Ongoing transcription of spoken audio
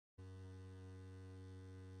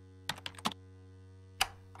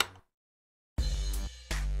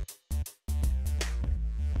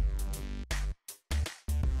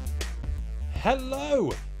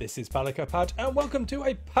Hello, this is PalicoPadge and welcome to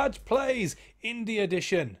a Padge Plays Indie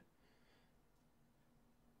Edition.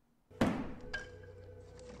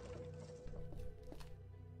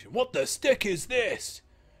 What the stick is this?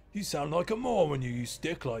 You sound like a Moor when you use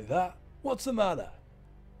stick like that. What's the matter?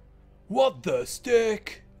 What the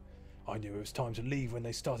stick? I knew it was time to leave when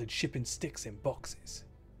they started shipping sticks in boxes.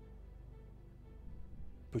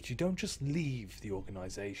 But you don't just leave the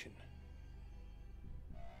organisation.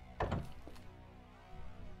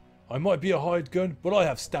 I might be a hired gun, but I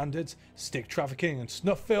have standards. Stick trafficking and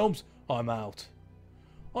snuff films, I'm out.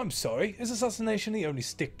 I'm sorry, is assassination the only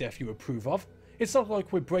stick death you approve of? It's not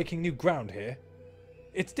like we're breaking new ground here.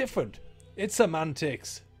 It's different. It's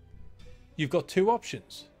semantics. You've got two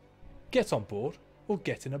options. Get on board or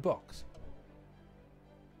get in a box.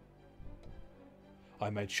 I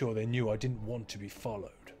made sure they knew I didn't want to be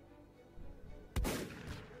followed.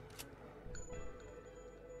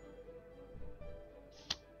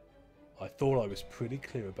 I thought I was pretty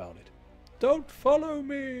clear about it. Don't follow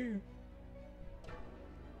me!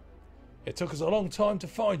 It took us a long time to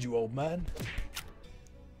find you, old man.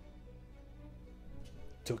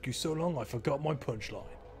 Took you so long I forgot my punchline.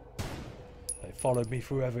 They followed me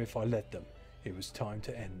forever if I let them. It was time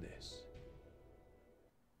to end this.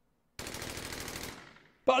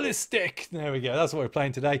 Ballistick! There we go, that's what we're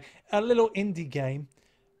playing today. A little indie game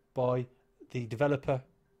by the developer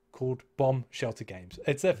called Bomb Shelter Games.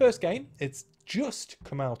 It's their first game. It's just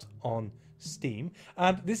come out on Steam.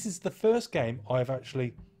 And this is the first game I've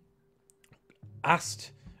actually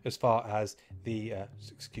asked as far as the...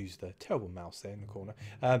 excuse the terrible mouse there in the corner.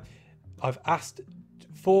 I've asked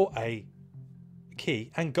for a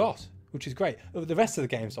key and got, which is great. The rest of the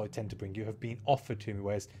games I tend to bring you have been offered to me,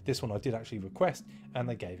 whereas this one I did actually request and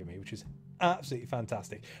they gave it me, which is absolutely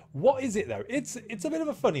fantastic. What is it though? It's a bit of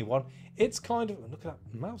a funny one. It's kind of, look at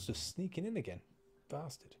that mouse just sneaking in again,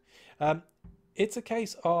 bastard. It's a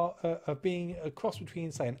case of being a cross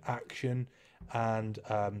between, say, an action and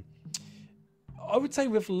I would say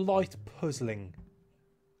with light puzzling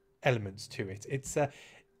elements to it.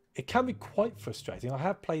 It can be quite frustrating. I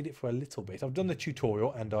have played it for a little bit. I've done the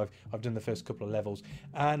tutorial and I've done the first couple of levels,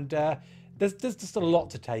 and there's just a lot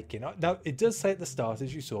to take in. Now, it does say at the start,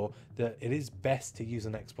 as you saw, that it is best to use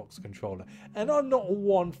an Xbox controller, and I'm not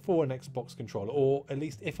one for an Xbox controller, or at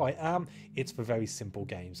least if I am, it's for very simple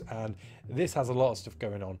games. And this has a lot of stuff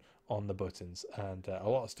going on the buttons, and a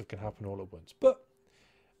lot of stuff can happen all at once. But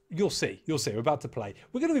you'll see. We're about to play.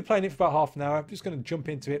 We're going to be playing it for about half an hour. I'm just going to jump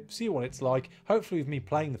into it, see what it's like. Hopefully with me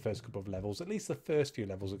playing the first couple of levels, at least the first few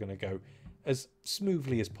levels are going to go as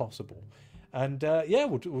smoothly as possible. And yeah,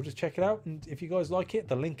 we'll just check it out. And if you guys like it,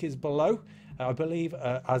 the link is below. I believe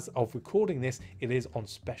as of recording this, it is on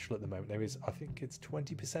special at the moment. There is, I think it's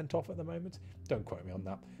 20% off at the moment. Don't quote me on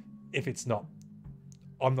that. If it's not,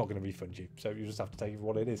 I'm not going to refund you, so you just have to take it for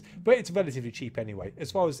what it is. But it's relatively cheap anyway.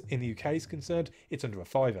 As far as in the UK is concerned, it's under a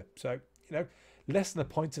 £5. So, you know, less than a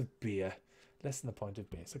pint of beer. Less than a pint of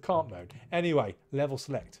beer. So can't moan. Anyway, level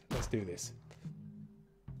select. Let's do this.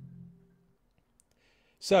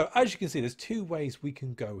 So, as you can see, there's two ways we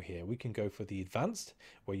can go here. We can go for the advanced,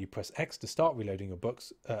 where you press X to start reloading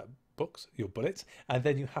your bullets, and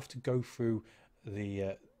then you have to go through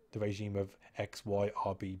the regime of X, Y,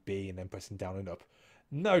 R, B, B, and then pressing down and up.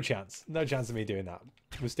 No chance of me doing that.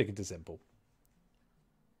 We're sticking to simple.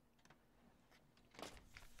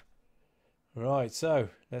 Right, so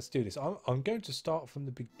let's do this. I'm going to start from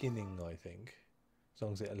the beginning, I think, as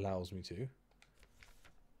long as it allows me to.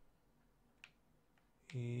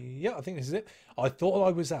 Yeah, I think this is it. I thought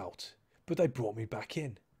I was out, but they brought me back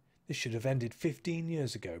in. This should have ended 15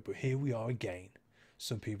 years ago, but here we are again.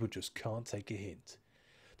 Some people just can't take a hint.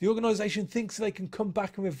 The organisation thinks they can come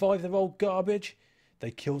back and revive their old garbage.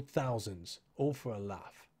 They killed thousands, all for a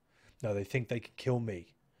laugh. Now they think they can kill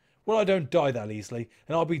me. Well, I don't die that easily,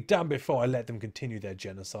 and I'll be damned before I let them continue their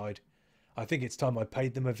genocide. I think it's time I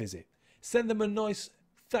paid them a visit. Send them a nice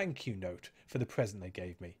thank you note for the present they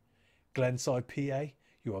gave me. Glenside, PA,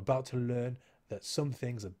 you are about to learn that some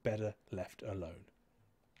things are better left alone.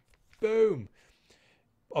 Boom!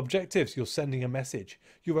 Objectives, you're sending a message.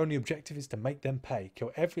 Your only objective is to make them pay.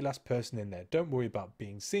 Kill every last person in there. Don't worry about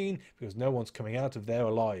being seen, because no one's coming out of there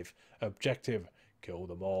alive. Objective, kill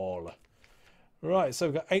them all. Right, so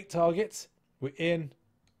we've got 8 targets. We're in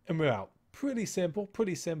and we're out. Pretty simple,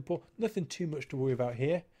 pretty simple. Nothing too much to worry about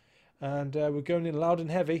here. And we're going in loud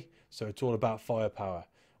and heavy, so it's all about firepower.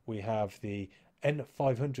 We have the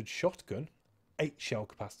N500 shotgun. 8 shell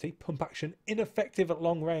capacity, pump action, ineffective at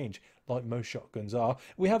long range, like most shotguns are.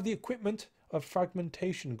 We have the equipment of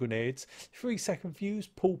fragmentation grenades, 3-second fuse,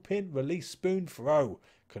 pull pin, release spoon, throw.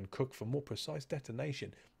 can cook for more precise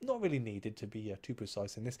detonation. Not really needed to be too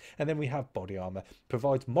precise in this. And then we have body armor.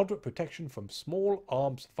 Provides moderate protection from small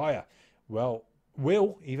arms fire. Well,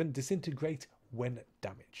 will even disintegrate when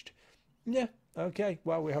damaged. Yeah, okay.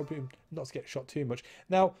 Well, we're hoping not to get shot too much.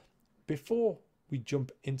 Now, before we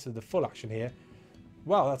jump into the full action here.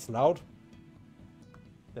 Wow, that's loud.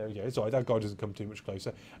 There we go. Sorry, that guy doesn't come too much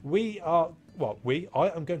closer. I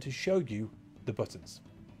am going to show you the buttons.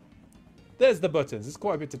 There's the buttons. There's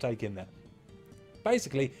quite a bit to take in there.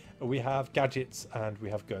 Basically, we have gadgets and we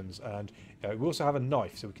have guns. And we also have a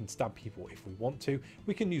knife, so we can stab people if we want to.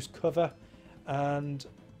 We can use cover. And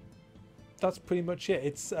that's pretty much it.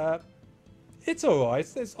 It's alright.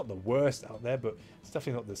 It's not the worst out there, but it's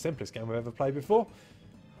definitely not the simplest game I've ever played before.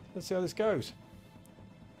 Let's see how this goes.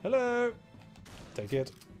 Hello! Take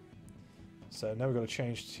it. So now we've got to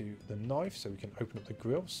change to the knife so we can open up the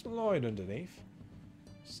grill, slide underneath.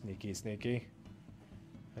 Sneaky, sneaky.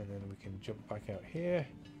 And then we can jump back out here.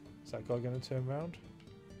 Is that guy going to turn around?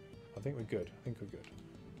 I think we're good. I think we're good.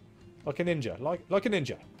 Like a ninja. Like a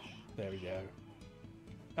ninja. There we go.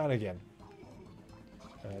 And again.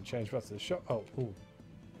 Change back to the shot. Oh, ooh.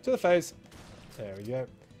 To the face. There we go.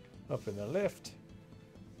 Up in the lift.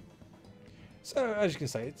 So as you can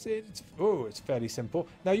see, it's fairly simple.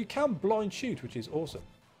 Now you can blind shoot, which is awesome.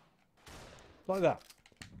 Like that.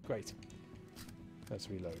 Great. Let's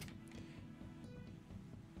reload.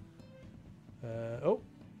 Oh.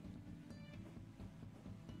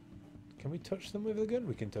 Can we touch them with the gun?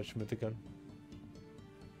 We can touch them with the gun.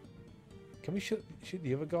 Can we shoot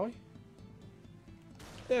the other guy?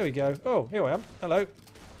 There we go. Oh, here I am. Hello.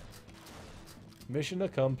 Mission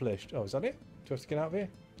accomplished. Oh, is that it? Do I have to get out of here?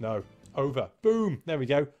 No. Over. Boom. There we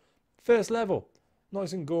go. First level.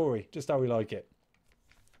 Nice and gory. Just how we like it.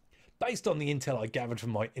 Based on the intel I gathered from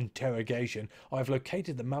my interrogation, I have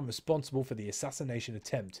located the man responsible for the assassination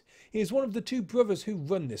attempt. He is one of the two brothers who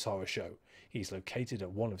run this horror show. He is located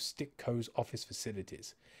at one of Stickco's office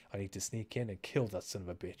facilities. I need to sneak in and kill that son of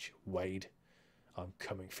a bitch. Wade, I'm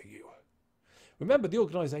coming for you. Remember, the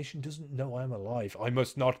organisation doesn't know I am alive. I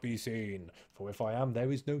must not be seen, for if I am,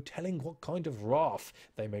 there is no telling what kind of wrath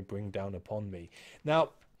they may bring down upon me. Now,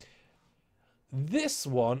 this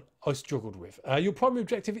one I struggled with. Your primary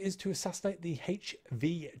objective is to assassinate the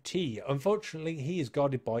HVT. Unfortunately, he is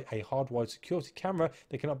guarded by a hardwired security camera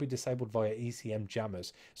that cannot be disabled via ECM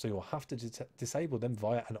jammers, so you'll have to disable them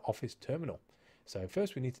via an office terminal. So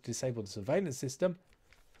first we need to disable the surveillance system.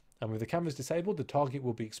 And with the cameras disabled, the target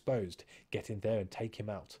will be exposed. Get in there and take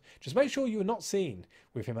him out. Just make sure you are not seen.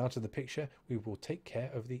 With him out of the picture, we will take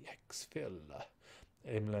care of the exfil.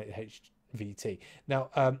 Eliminate HVT.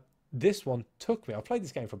 Now, this one took me... I played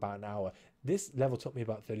this game for about an hour. This level took me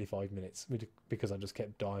about 35 minutes because I just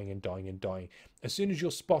kept dying and dying and dying. As soon as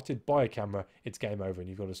you're spotted by a camera, it's game over and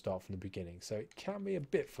you've got to start from the beginning. So it can be a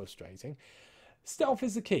bit frustrating. Stealth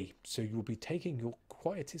is the key. So you will be taking your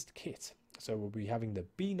quietest kit. So we'll be having the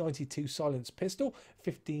B92 silenced pistol,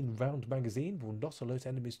 15 round magazine, will not alert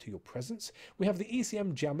enemies to your presence. We have the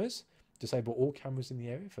ECM jammers, disable all cameras in the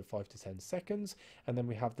area for 5 to 10 seconds. And then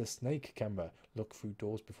we have the snake camera, look through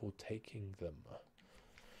doors before taking them.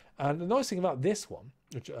 And the nice thing about this one,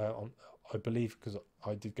 which I believe, because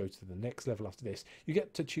I did go to the next level after this, you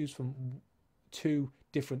get to choose from 2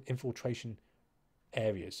 different infiltration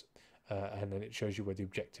areas. And then it shows you where the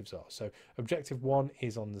objectives are. So objective 1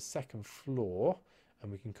 is on the 2nd floor,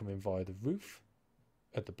 and we can come in via the roof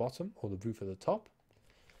at the bottom or the roof at the top,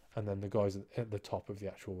 and then the guys at the top of the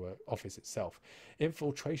actual office itself.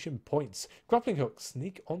 Infiltration points. Grappling hook.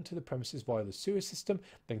 Sneak onto the premises via the sewer system,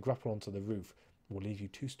 then grapple onto the roof. We'll leave you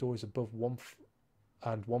 2 stories above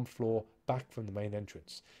one floor back from the main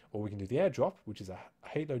entrance. Or we can do the airdrop, which is a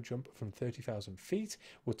halo jump from 30,000 feet.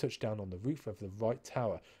 We'll touch down on the roof of the right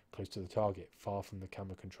tower, close to the target, far from the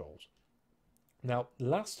camera controls. Now,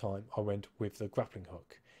 last time I went with the grappling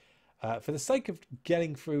hook. For the sake of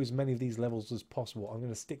getting through as many of these levels as possible, I'm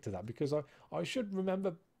going to stick to that because I should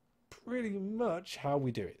remember pretty much how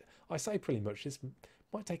we do it. I say pretty much. This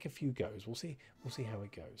might take a few goes. We'll see how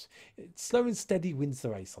it goes. It's slow and steady wins the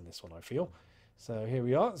race on this one, I feel. So here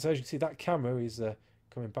we are. So as you can see, that camera is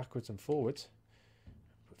coming backwards and forwards.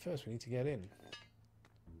 But first we need to get in.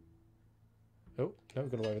 Oh, no, we've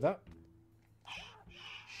got away with that.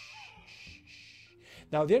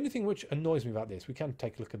 Now, the only thing which annoys me about this, we can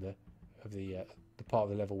take a look at the part of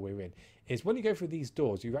the level we're in, is when you go through these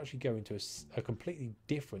doors, you actually go into a completely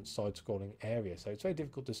different side-scrolling area. So it's very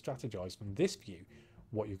difficult to strategize from this view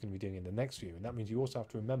what you're going to be doing in the next view. And that means you also have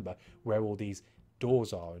to remember where all these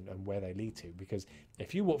doors are and where they lead to, because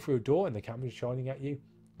if you walk through a door and the camera's shining at you,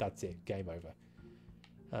 that's it, game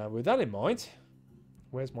over. With that in mind,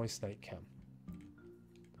 Where's my snake cam?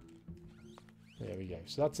 There we go.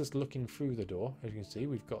 So that's us looking through the door. As you can see,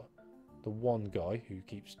 we've got the one guy who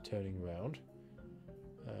keeps turning around.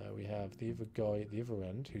 We have the other guy at the other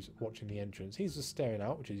end who's watching the entrance. He's just staring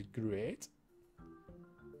out, which is great.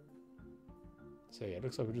 So yeah, it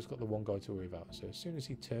looks like we've just got the one guy to worry about. So as soon as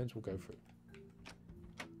he turns, we'll go through.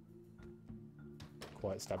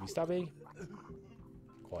 Quiet stabby stabby.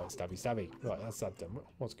 Quiet stabby stabby. Right, that's that done.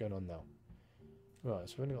 What's going on now? Right,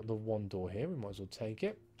 so we've only got the one door here. We might as well take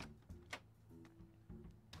it.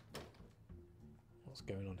 What's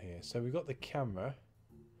going on here? So we've got the camera.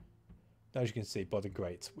 As you can see by the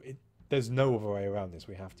grates, there's no other way around this.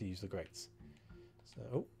 We have to use the grates.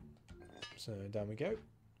 So down we go.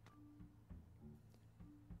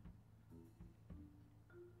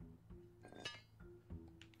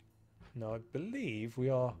 Now I believe we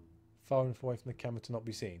are far enough away from the camera to not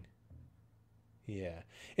be seen. Yeah.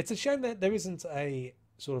 It's a shame that there isn't a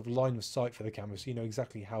sort of line of sight for the camera so you know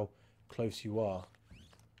exactly how close you are.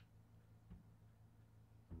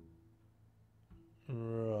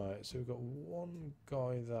 Right, so we've got one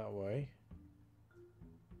guy that way.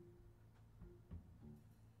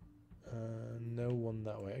 No one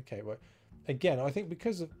that way. Okay, well, again, I think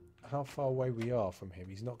because of how far away we are from him,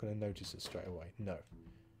 he's not going to notice it straight away. No.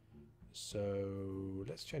 So,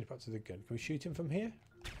 let's change back to the gun. Can we shoot him from here?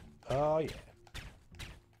 Oh, yeah.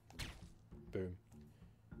 Boom.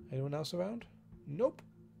 Anyone else around? Nope.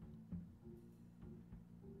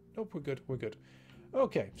 Nope, we're good. We're good.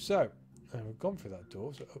 Okay, so... And we've gone through that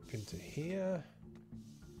door, so up into here.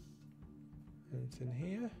 And in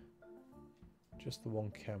here. Just the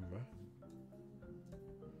one camera.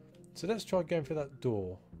 So let's try going through that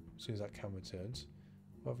door as soon as that camera turns.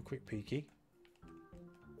 We'll have a quick peeky.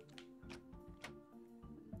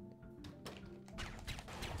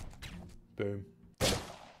 Boom.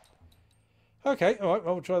 Okay, alright,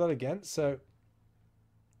 well, we'll try that again. So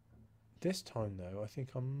this time though, I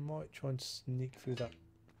think I might try and sneak through that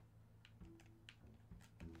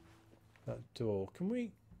door. Can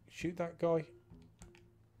we shoot that guy?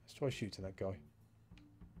 Let's try shooting that guy.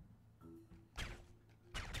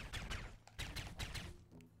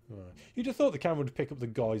 Right. You'd have thought the camera would pick up the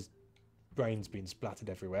guy's brains being splattered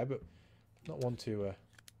everywhere, but not one to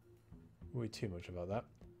worry too much about that.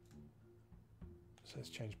 So let's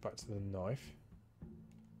change back to the knife.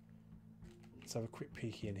 Let's have a quick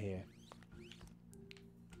peeky in here.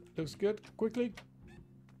 Looks good. Quickly.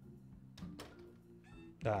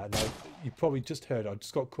 No, you probably just heard. I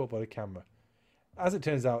just got caught by the camera. As it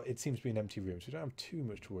turns out, it seems to be an empty room, so we don't have too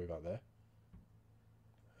much to worry about there.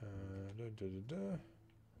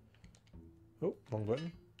 Oh, wrong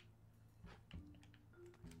button.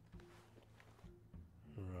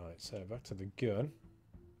 Right, so back to the gun.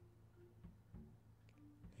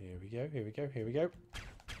 Here we go, here we go, here we go.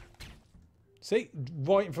 See?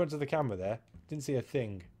 Right in front of the camera there. Didn't see a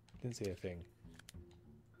thing. Didn't see a thing.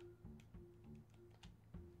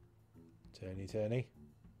 Turny, turny.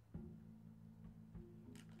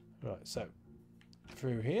 Right, so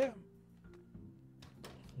through here.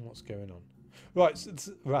 What's going on? Right, so it's,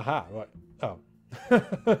 aha, right. Oh.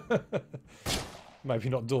 Maybe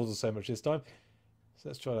not doors so much this time. So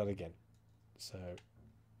let's try that again. So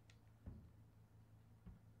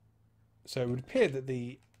it would appear that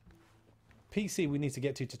the PC we need to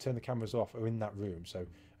get to turn the cameras off are in that room. So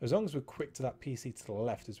as long as we're quick to that PC to the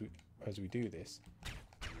left as we do this,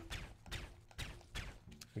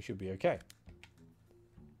 we should be okay.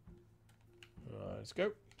 Right, let's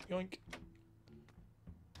go. Yoink.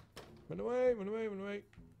 Run away, run away, run away.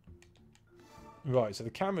 Right, so the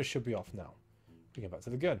cameras should be off now. We go back to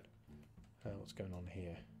the gun. What's going on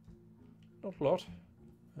here? Not a lot.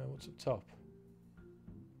 What's up top?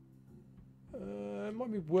 It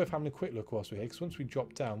might be worth having a quick look whilst we're here, because once we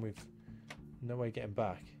drop down, we've no way getting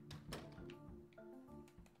back.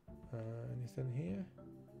 Anything here?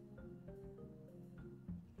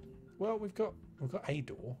 Well, we've got a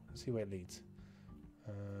door. Let's see where it leads.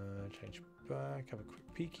 Change back. Have a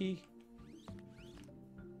quick peeky.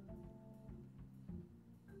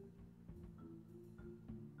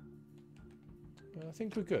 I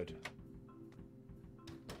think we're good.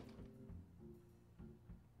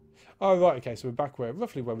 Oh, right, okay, so we're back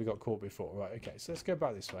roughly where we got caught before. Right, okay, so let's go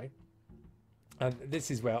back this way. And this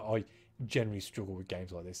is where I generally struggle with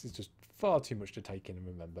games like this. It's just far too much to take in and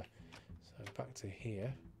remember. So back to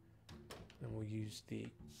here. And we'll use the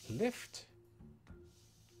lift.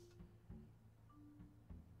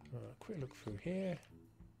 Quick look through here.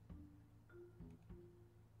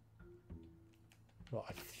 Right,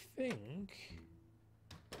 I think...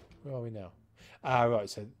 Where are we now? Ah, right,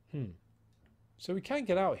 so... So we can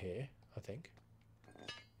get out here, I think.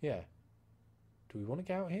 Yeah. Do we want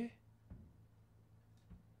to go out here?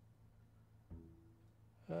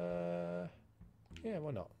 Yeah,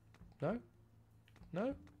 why not? No? No?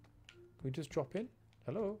 Can we just drop in?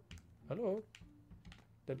 Hello? Hello?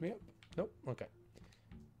 Let me up? Nope. Okay.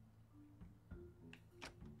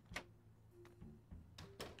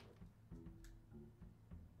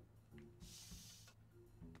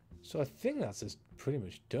 So I think that's just pretty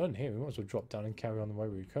much done here. We might as well drop down and carry on the way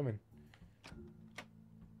we were coming.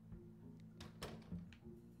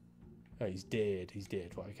 Oh, he's dead. He's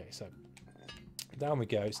dead. Right, okay, so down we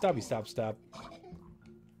go. Stabby, stab, stab.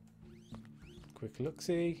 Quick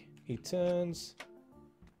look-see. He turns.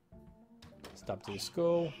 Stab to the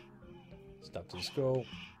skull. Stab to the skull.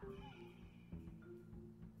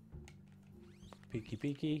 Peeky,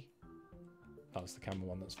 peeky. That's the camera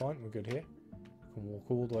one. That's fine. We're good here. Can walk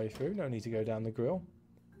all the way through. No need to go down the grill.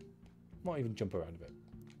 Might even jump around a bit.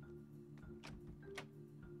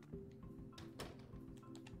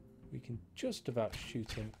 We can just about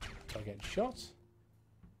shoot him if I get shot.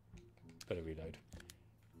 Better reload.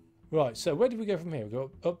 Right, so where did we go from here? We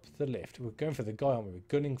go up the lift. We're going for the guy, aren't we? We're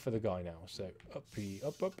gunning for the guy now. So up.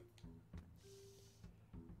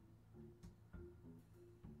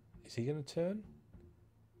 Is he going to turn?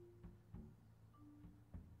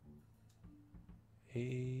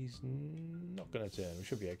 He's not going to turn. We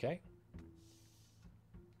should be okay.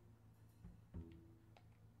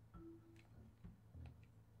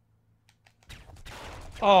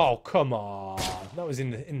 Oh, come on. That was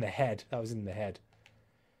in the head. That was in the head.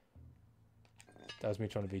 That was me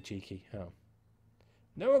trying to be cheeky. Oh.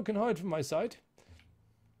 No one can hide from my sight.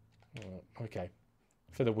 Oh, okay.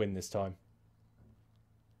 For the win this time.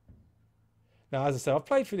 Now, as I said, I've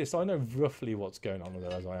played through this, so I know roughly what's going on,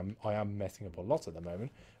 although as I am messing up a lot at the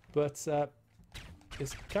moment. But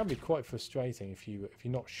it can be quite frustrating if you're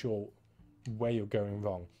not sure where you're going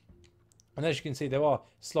wrong. And as you can see, there are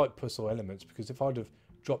slight puzzle elements, because if I'd have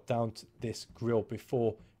dropped down to this grill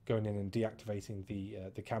before going in and deactivating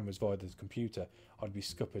the cameras via the computer, I'd be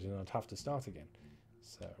scuppered and I'd have to start again.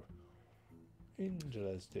 So,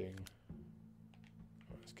 interesting.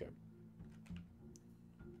 Let's go.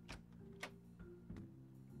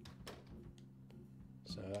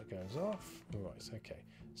 So that goes off. Right, okay.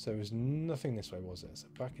 So there's nothing this way, was there? So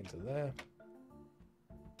back into there.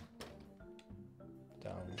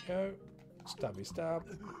 Down we go. Stabby stab.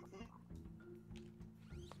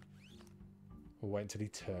 We'll wait until he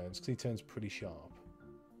turns, because he turns pretty sharp.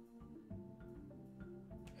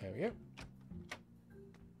 There we go.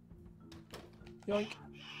 Yoink.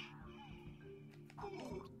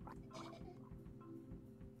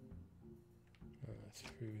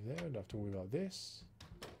 Through there, don't have to worry about this.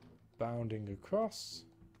 Bounding across.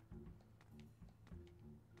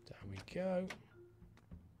 Down we go.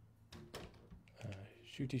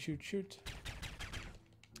 Shooty shoot shoot.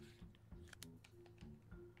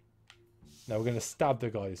 Now we're going to stab the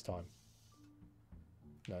guy this time.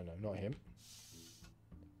 No, not him.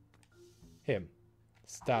 Him.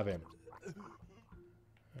 Stab him.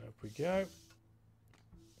 Up we go.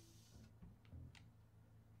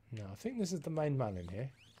 Now I think this is the main man in here.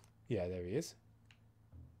 Yeah, there he is.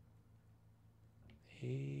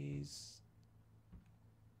 He's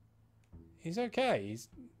okay.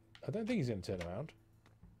 I don't think he's going to turn around.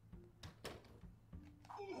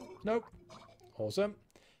 Nope. Awesome.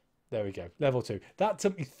 There we go. Level 2. That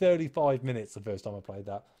took me 35 minutes the first time I played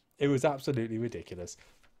that. It was absolutely ridiculous.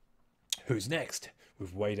 Who's next?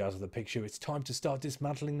 With Wade out of the picture, it's time to start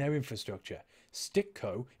dismantling their infrastructure.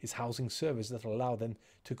 Stickco is housing servers that allow them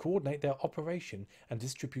to coordinate their operation and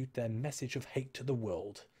distribute their message of hate to the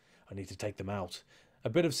world. I need to take them out. A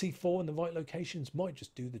bit of C4 in the right locations might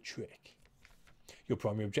just do the trick. Your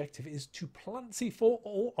primary objective is to plant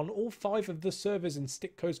C4 on all 5 of the servers in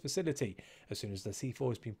Stickco's facility. As soon as the C4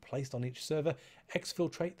 has been placed on each server,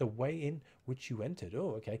 exfiltrate the way in which you entered.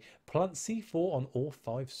 Oh, okay. Plant C4 on all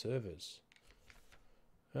 5 servers.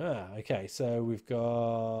 Okay. So we've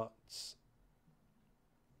got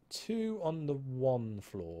 2 on the 1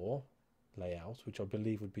 floor layout, which I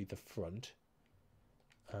believe would be the front.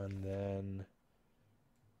 And then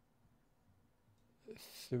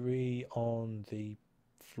 3 on the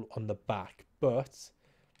back, but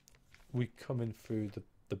we come in through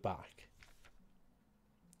the back,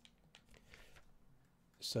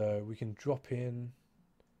 so we can drop in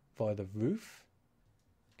via the roof.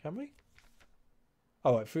 Can we?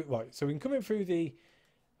 Oh, right. So we can come in through the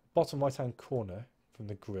bottom right hand corner from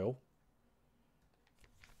the grill.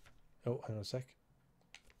 Oh, hang on a sec.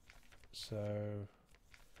 So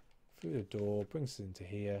through the door, brings us into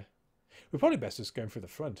here. We're probably best just going through the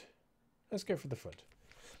front. Let's go for the front.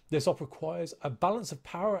 This op requires a balance of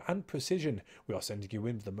power and precision. We are sending you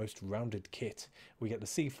in with the most rounded kit. We get the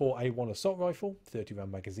C4A1 assault rifle, 30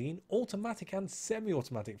 round magazine, automatic and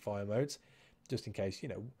semi-automatic fire modes, just in case, you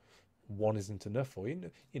know, one isn't enough for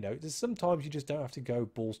you. You know, there's sometimes you just don't have to go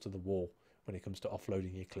balls to the wall when it comes to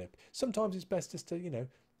offloading your clip. Sometimes it's best just to, you know,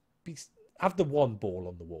 have the one ball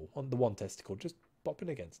on the wall, on the one testicle, just popping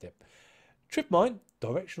against it. Trip mine,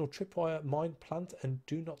 directional tripwire mine plant and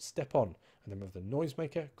do not step on. And then we have the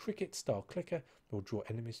noisemaker, cricket style clicker, will draw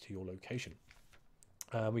enemies to your location.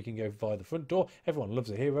 We can go via the front door. Everyone loves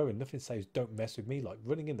a hero and nothing says don't mess with me like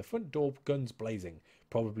running in the front door, guns blazing.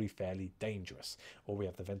 Probably fairly dangerous. Or we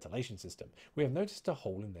have the ventilation system. We have noticed a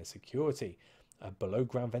hole in their security. A below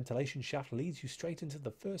ground ventilation shaft leads you straight into the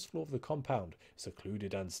first floor of the compound.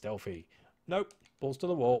 Secluded and stealthy. Nope, balls to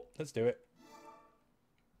the wall. Let's do it.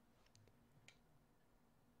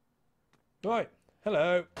 Right,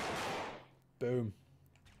 hello. Boom.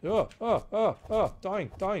 Oh,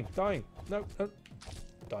 dying. No,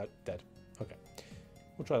 died, dead. Okay,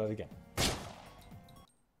 we'll try that again.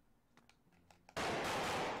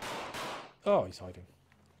 Oh, he's hiding.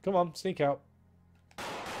 Come on, sneak out.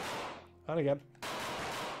 And again.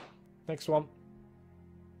 Next one.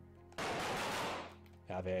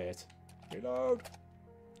 Have it. Reload.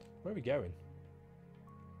 Where are we going?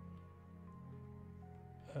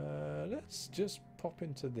 Let's just pop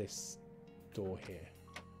into this door here.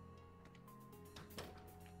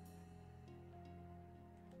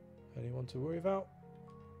 Anyone to worry about?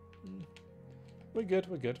 We're good,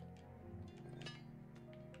 we're good.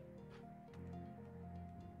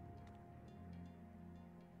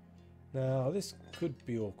 Now, this could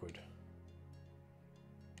be awkward.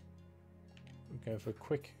 We're going for a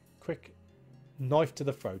quick knife to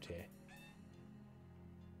the throat here.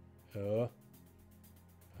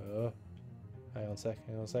 Hang on a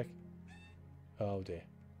sec. Oh dear.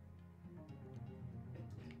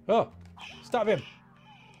 Oh! Stab him!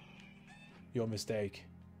 Your mistake.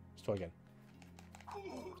 Let's try again.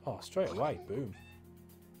 Oh, straight away. Boom.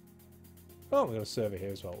 Oh, we've got a server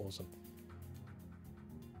here as well. Awesome.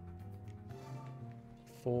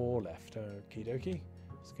 4 left. Okie dokie.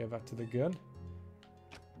 Let's go back to the gun.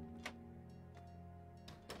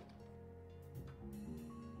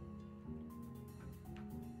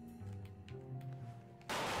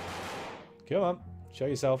 Come on. Show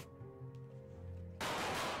yourself.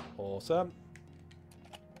 Awesome.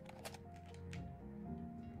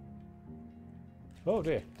 Oh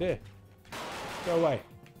dear, dear. Go away.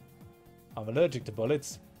 I'm allergic to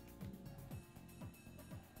bullets.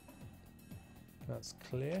 That's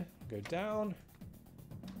clear. Go down.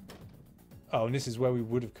 Oh, and this is where we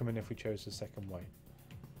would have come in if we chose the second way.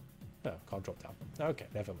 No, can't drop down. Okay,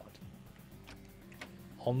 never mind.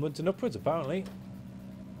 Onwards and upwards, apparently.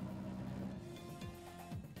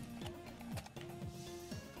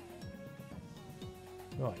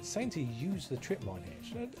 Right, it's saying to use the trip mine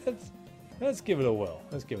here. Let's give it a whirl.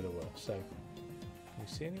 Let's give it a whirl. So, can you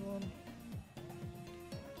see anyone?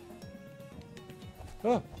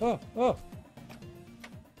 Oh!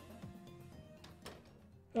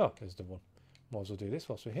 Oh, there's the one. Might as well do this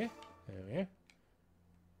whilst we're here. There we go.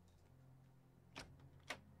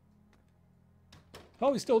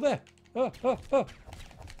 Oh, he's still there. Oh.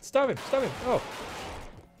 Stab him. Oh.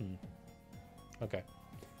 Okay.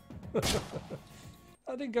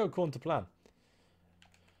 That didn't go according to plan.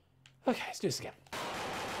 Okay, let's do this again.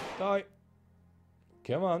 Die.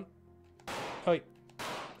 Come on. Oi.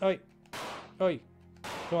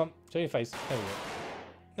 Come on, show your face. There we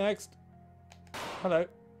go. Next. Hello.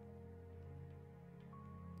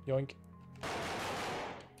 Yoink.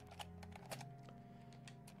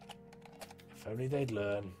 If only they'd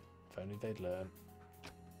learn.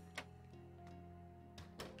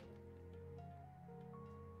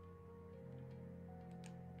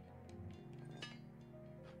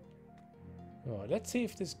 Right, let's see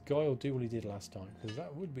if this guy will do what he did last time, because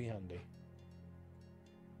that would be handy.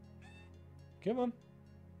 Come on.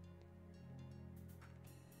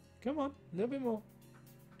 Come on, a little bit more.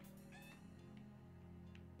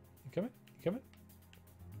 You coming?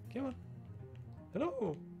 Come on.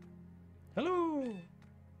 Hello.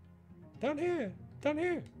 Down here.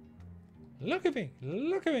 Look at me.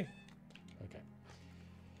 Okay.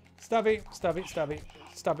 Stabby.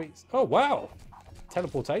 Oh, wow.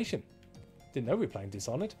 Teleportation. Didn't know we were playing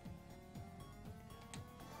Dishonored.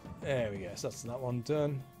 There we go. So that's that one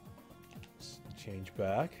done. Let's change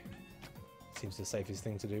back. Seems the safest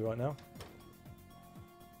thing to do right now.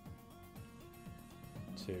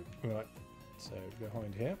 2. Right. So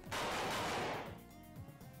behind here.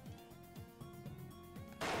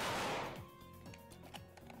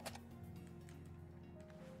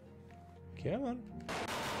 Come on.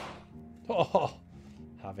 Oh,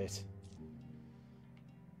 have it.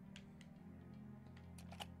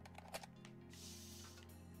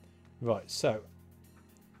 Right, so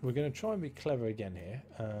we're going to try and be clever again here.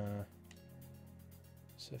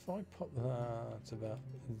 So if I pop that about...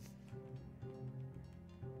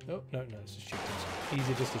 Oh, no, it's just shooting. It's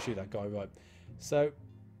easy just to shoot that guy, right. So,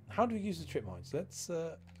 how do we use the trip mines? Let's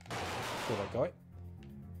kill that guy.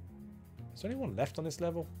 Is there anyone left on this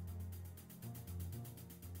level?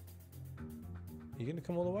 Are you going to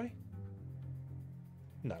come all the way?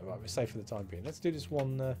 No, right, we're safe for the time being. Let's do this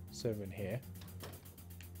one server in here.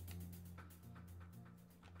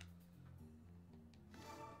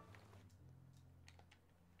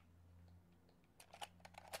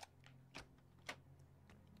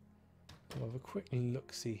 We'll have a quick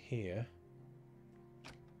look-see here.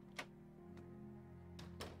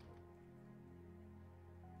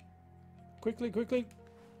 Quickly, quickly!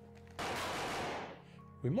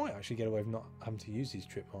 We might actually get away with not having to use these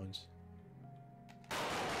trip mines.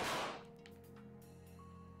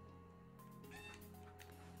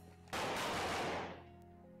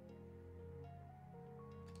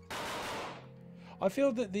 I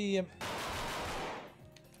feel that the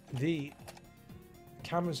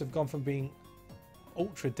cameras have gone from being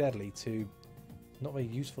ultra deadly to not very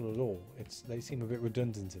useful at all. They seem a bit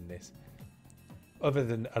redundant in this, other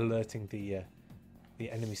than alerting the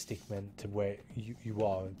enemy stickmen to where you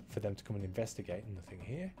are for them to come and investigate. Nothing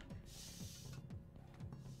here.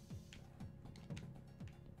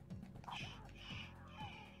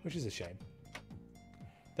 Which is a shame.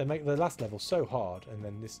 They make the last level so hard, and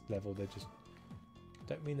then this level they just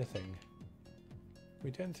don't mean a thing. We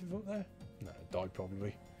do anything up there? No, died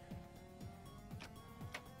probably.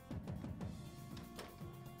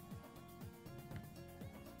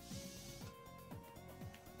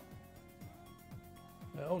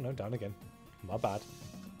 Oh no, down again. My bad.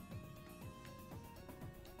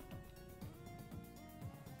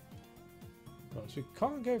 Right, so we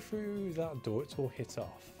can't go through that door, it's all hit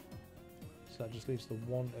off. So that just leaves the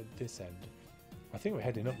one at this end. I think we're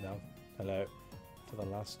heading up now. Hello. For the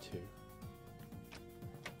last two.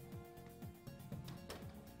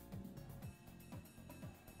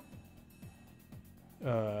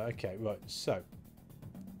 Okay, right, so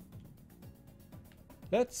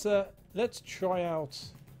let's try out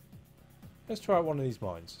one of these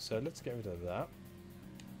mines. So let's get rid of that.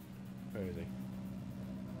 Where is he?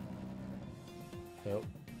 Oh,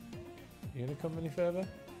 you gonna come any further?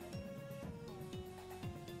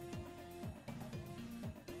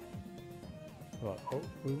 Right, oh,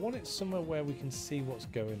 we want it somewhere where we can see what's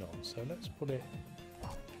going on. So let's put it.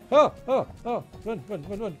 Oh!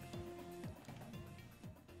 Run!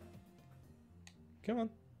 Come on.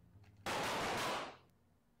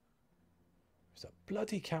 There's a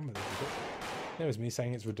bloody camera there. There's me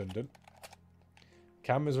saying it's redundant.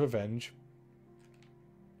 Camera's revenge.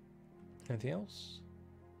 Anything else?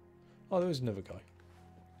 Oh, there is another guy.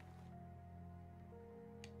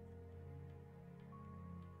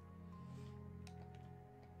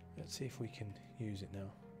 Let's see if we can use it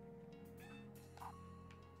now.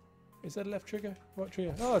 Is that left trigger? Right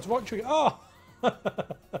trigger? Oh, it's right trigger. Oh!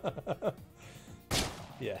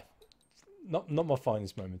 Yeah. Not my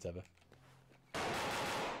finest moment ever.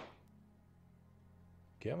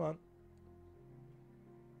 Come on.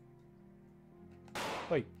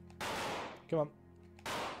 Wait. Come on.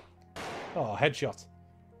 Oh, headshot.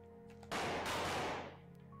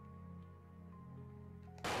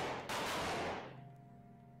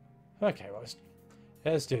 Okay, right.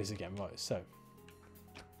 Let's do this again. Right, so.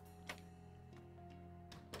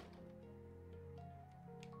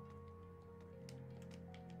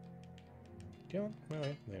 Come on. Where are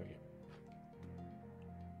you? There we go.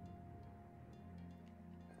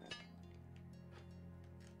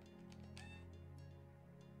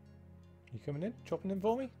 You coming in? Chopping in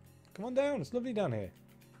for me? Come on down. It's lovely down here.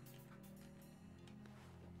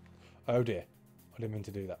 Oh dear. I didn't mean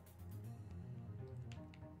to do that.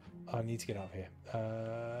 I need to get out of here.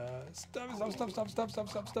 Stop.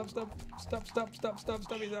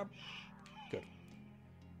 Good.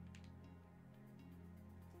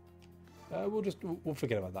 We'll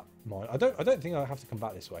forget about that mine. I don't think I have to come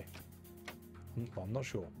back this way. Well, I'm not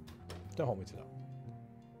sure. Don't hold me to that.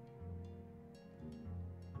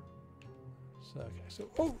 So okay. So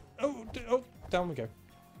oh, down we go.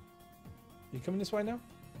 You coming this way now?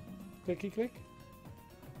 Clicky click.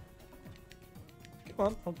 Come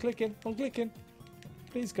on, I'm clicking.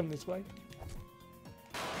 Please come this way.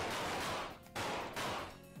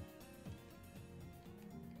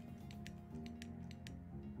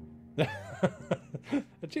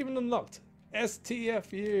 Achievement unlocked.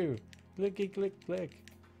 STFU. Clicky, click, click.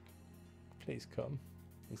 Please come.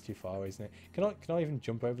 It's too far away, isn't it? Can I even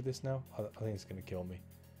jump over this now? I think it's going to kill me.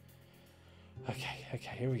 Okay,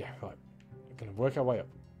 here we go. Right. We're going to work our way up.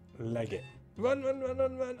 Leg it. Run, run, run,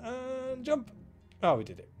 run, run, and jump. Oh, we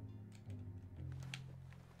did it.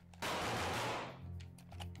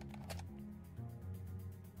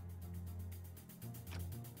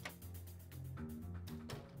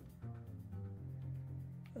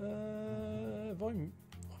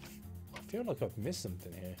 I feel like I've missed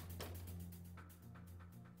something here.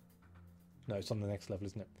 No, it's on the next level,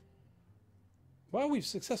 isn't it? Well, we've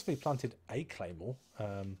successfully planted a claymore.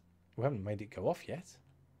 We haven't made it go off yet.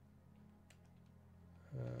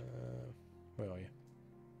 Where are you?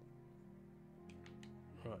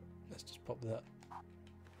 Right, let's just pop that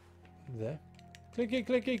there. Clicky,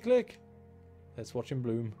 clicky, click. Let's watch him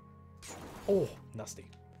bloom. Oh, nasty.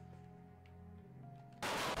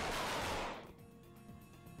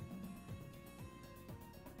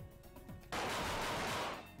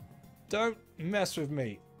 Don't mess with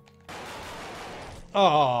me.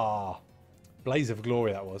 Ah, blaze of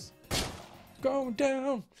glory that was. Going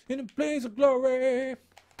down in a blaze of glory.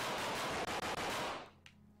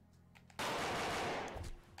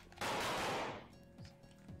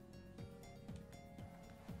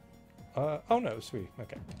 Oh no, sweet.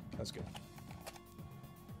 Okay, that's good.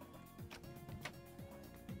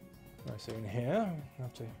 Right, so in here, I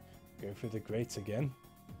have to go through the grates again.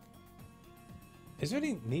 Is there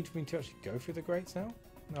any need for me to actually go through the grates now?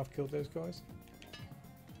 Now I've killed those guys?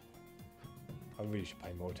 I really should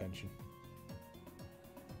pay more attention.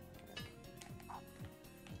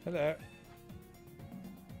 Hello.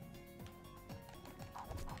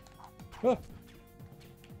 Oh.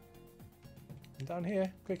 I'm down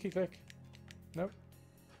here. Clicky click. Nope.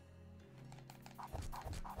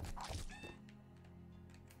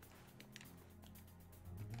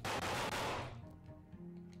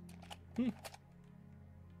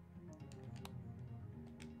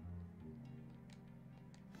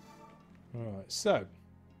 Alright, so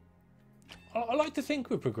I like to think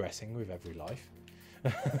we're progressing with every life.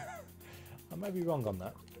 I may be wrong on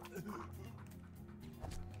that.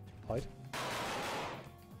 Hide.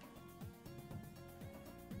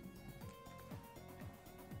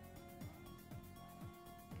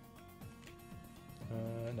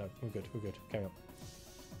 No, we're good, we're good. Carry on.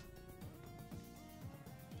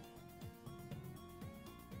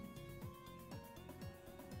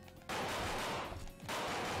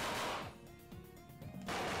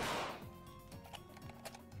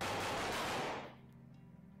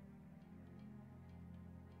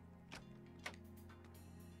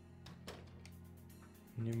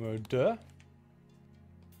 Numero 2. There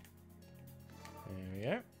we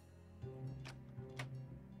go.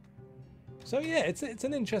 So yeah, it's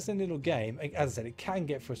an interesting little game. As I said, it can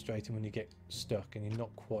get frustrating when you get stuck and you're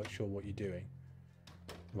not quite sure what you're doing.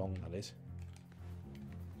 Wrong, that is.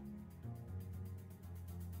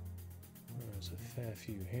 There's a fair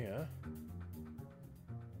few here.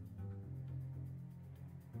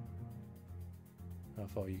 How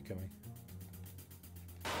far are you coming?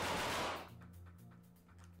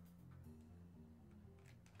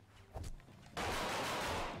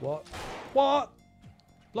 What? What?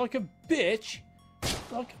 Like a bitch?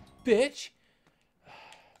 Like a bitch?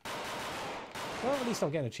 Well, at least I'm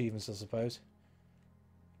getting achievements, I suppose.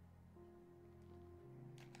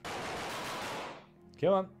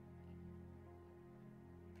 Come on.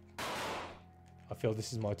 I feel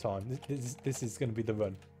this is my time. This is going to be the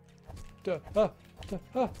run. What?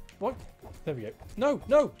 There we go. No,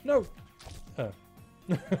 no, no.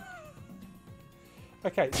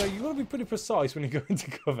 Okay, so you've got to be pretty precise when you go into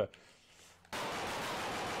cover.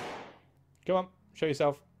 Come on, show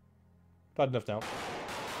yourself. Bad enough now.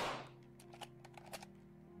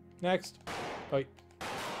 Next. Wait.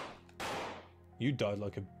 You died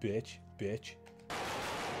like a bitch, bitch.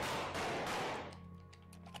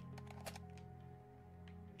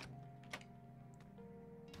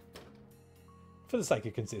 For the sake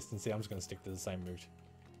of consistency, I'm just going to stick to the same route.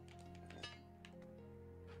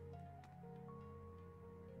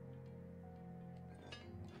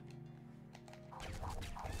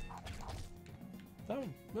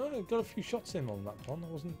 No, I got a few shots in on that one. That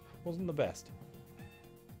wasn't the best.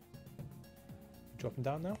 Dropping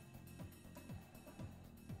down now.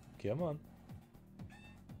 Come on.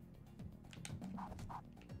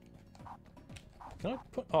 Can I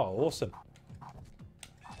put? Oh, awesome!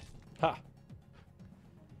 Ha!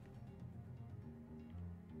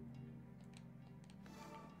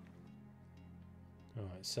 All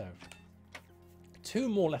right, so 2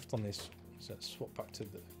 more left on this. So let's swap back to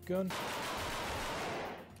the gun.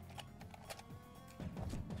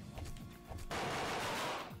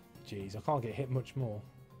 Jeez, I can't get hit much more.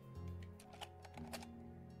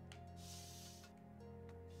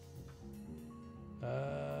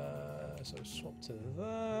 So swap to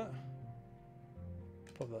that.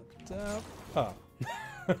 Pop that down. Ah.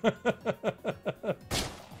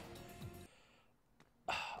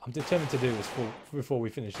 I'm determined to do this before we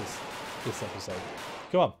finish this episode.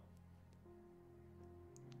 Come on.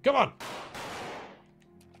 Come on!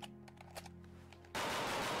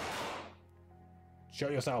 Show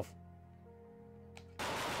yourself.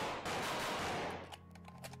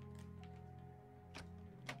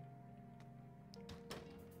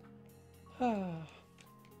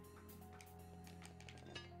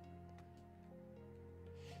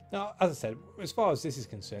 Now, as I said, as far as this is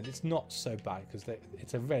concerned, it's not so bad because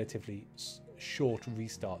it's a relatively short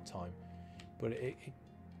restart time. But it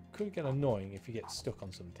could get annoying if you get stuck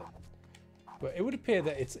on something. But it would appear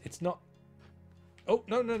that it's not... Oh,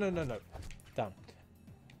 no. Damn.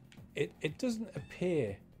 It doesn't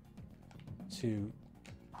appear to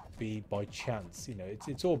be by chance. You know,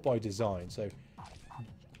 it's all by design. So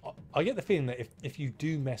I get the feeling that if you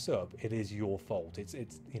do mess up, it is your fault. It's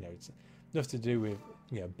you know, it's nothing to do with,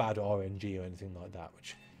 you know, bad RNG or anything like that,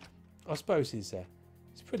 which I suppose is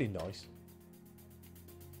it's pretty nice.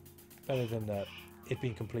 Better than it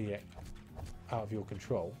being completely out of your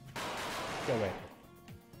control. Go away.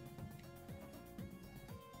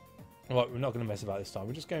 Right, we're not going to mess about this time.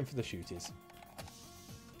 We're just going for the shooties.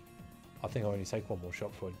 I think I'll only take one more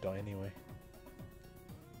shot before I die anyway.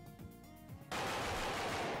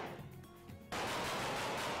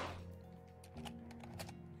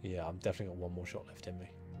 Yeah, I'm definitely got one more shot left in me.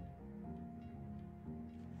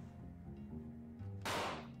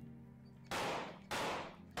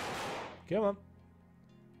 Come on.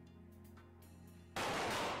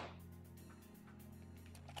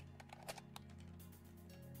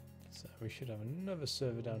 So we should have another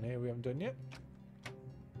server down here we haven't done yet.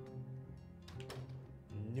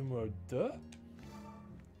 Numero 2.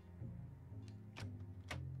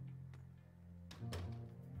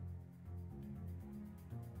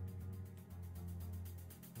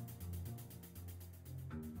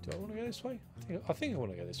 Do I want to go this way? I think I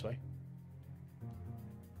want to go this way.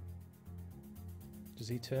 Does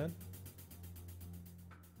he turn?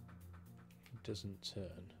 He doesn't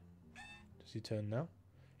turn. Does he turn now?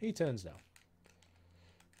 He turns now.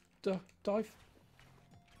 Dive.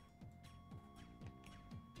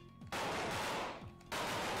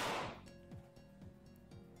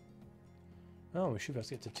 Oh, we should be able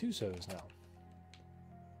to get to 2 servers now.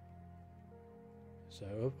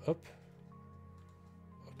 So up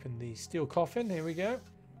in the steel coffin. Here we go.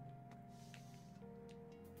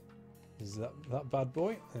 Is that bad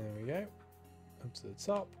boy? There we go. Up to the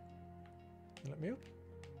top. Let me up.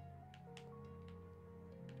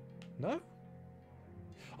 No?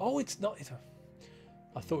 Oh, it's not.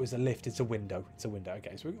 I thought it was a lift. It's a window. It's a window.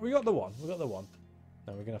 Okay, so we got the one. We got the one.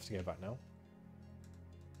 No, we're going to have to go back now.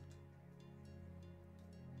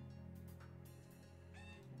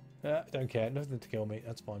 Don't care. Nothing to kill me.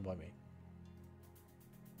 That's fine by me.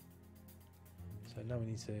 So now we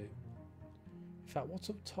need to... In fact, what's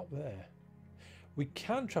up top there? We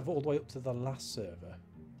can travel all the way up to the last server.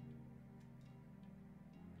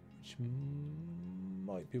 Which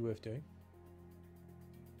might be worth doing.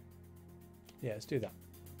 Yeah, let's do that.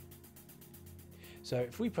 So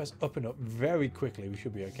if we press up and up very quickly, we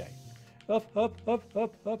should be okay. Up, up, up,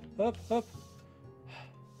 up, up, up, up.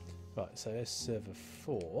 Right, so there's server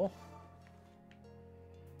 4.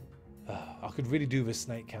 I could really do the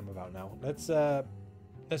snake cam about now. Let's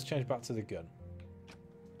change back to the gun.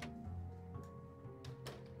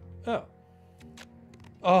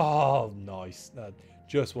 Oh, nice.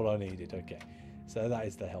 Just what I needed. Okay, so that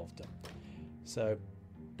is the health done. So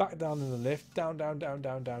back down in the lift. Down, down, down,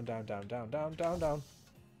 down, down, down, down, down, down, down, down.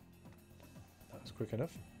 That was quick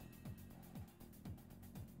enough.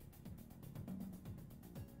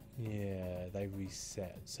 Yeah, they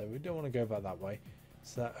reset. So we don't want to go back that way.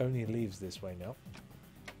 So that only leaves this way now.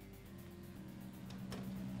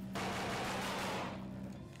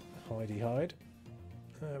 Hidey hide.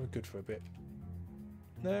 We're good for a bit.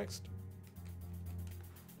 Next.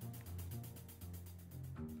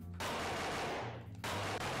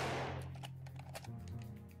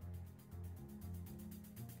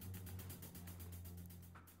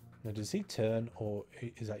 Now, does he turn or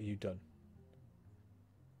is that you done?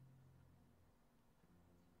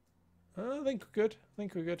 I think we're good. I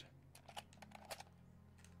think we're good.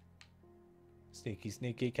 Sneaky,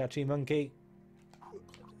 sneaky, catchy monkey.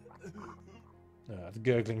 The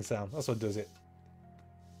gurgling sound. That's what does it.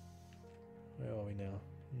 Where are we now?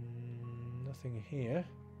 Nothing here.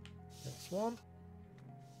 Next one.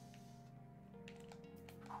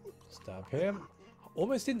 Stab him.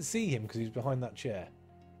 Almost didn't see him because he was behind that chair.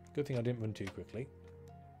 Good thing I didn't run too quickly.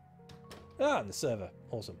 Ah, and the server.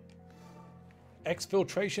 Awesome.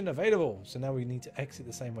 Exfiltration available. So now we need to exit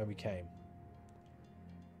the same way we came.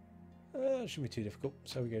 Shouldn't be too difficult.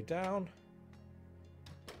 So we go down.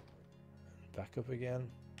 Back up again.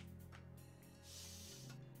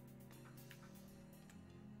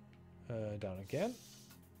 Down again.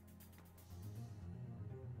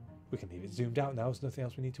 We can leave it zoomed out now. There's nothing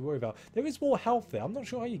else we need to worry about. There is more health there. I'm not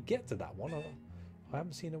sure how you get to that one. I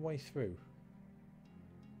haven't seen a way through.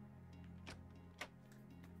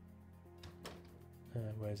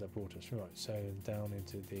 Where's that brought us? Right, so down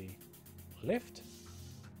into the lift.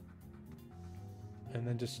 And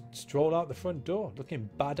then just stroll out the front door, looking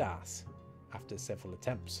badass after several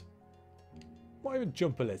attempts. Might even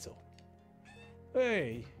jump a little.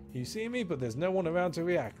 Hey, you see me, but there's no one around to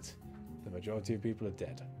react. The majority of people are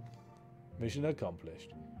dead. Mission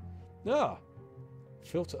accomplished. Ah,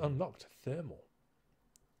 filter unlocked. Thermal.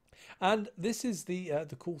 And this is the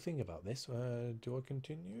cool thing about this. Do I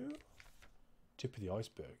continue? Tip of the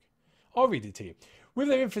iceberg. I'll read it to you. With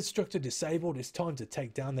their infrastructure disabled, it's time to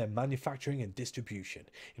take down their manufacturing and distribution.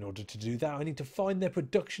 In order to do that, I need to find their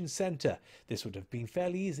production centre. This would have been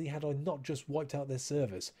fairly easy had I not just wiped out their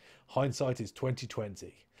servers. Hindsight is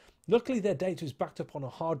 2020. Luckily, their data is backed up on a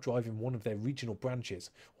hard drive in one of their regional branches.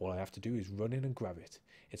 All I have to do is run in and grab it.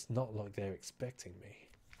 It's not like they're expecting me.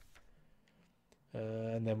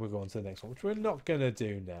 And then we'll go on to the next one, which we're not going to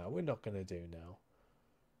do now. We're not going to do now.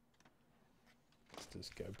 Let's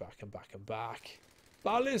just go back and back and back.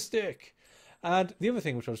 Ballistick! And the other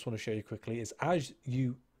thing which I just want to show you quickly is as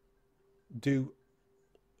you do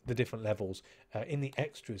the different levels in the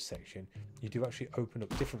extras section, you do actually open up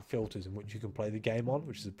different filters in which you can play the game on,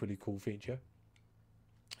 which is a pretty cool feature.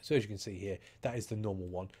 So as you can see here, that is the normal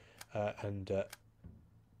one. Where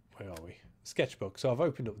are we? Sketchbook. So I've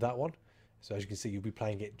opened up that one. So as you can see, you'll be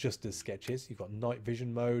playing it just as sketches. You've got night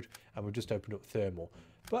vision mode, and we've just opened up thermal.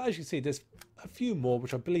 But as you can see, there's a few more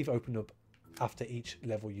which I believe open up after each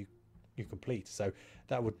level you complete. So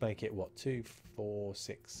that would make it, what, 2, 4,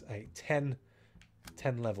 6, 8, 10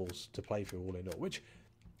 levels to play through all in all, which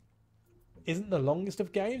isn't the longest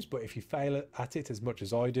of games, but if you fail at it as much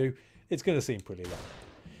as I do, it's going to seem pretty long.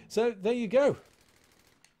 So there you go.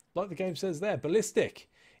 Like the game says there, Ballistick.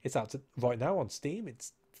 It's out right now on Steam.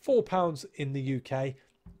 It's £4 in the UK.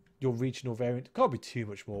 Your regional variant can't be too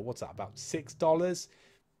much more. What's that, about $6,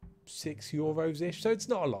 €6-ish? So it's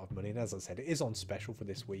not a lot of money. And as I said, it is on special for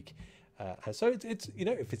this week. So it's you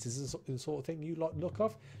know, if it is the sort of thing you like the look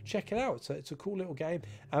of, check it out. So it's a cool little game,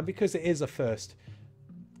 and because it is a first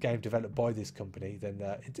game developed by this company, then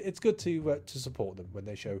it's good to support them when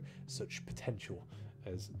they show such potential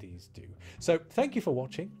as these do. So thank you for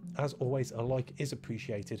watching. As always, a like is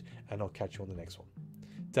appreciated, and I'll catch you on the next one.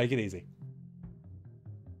 Take it easy.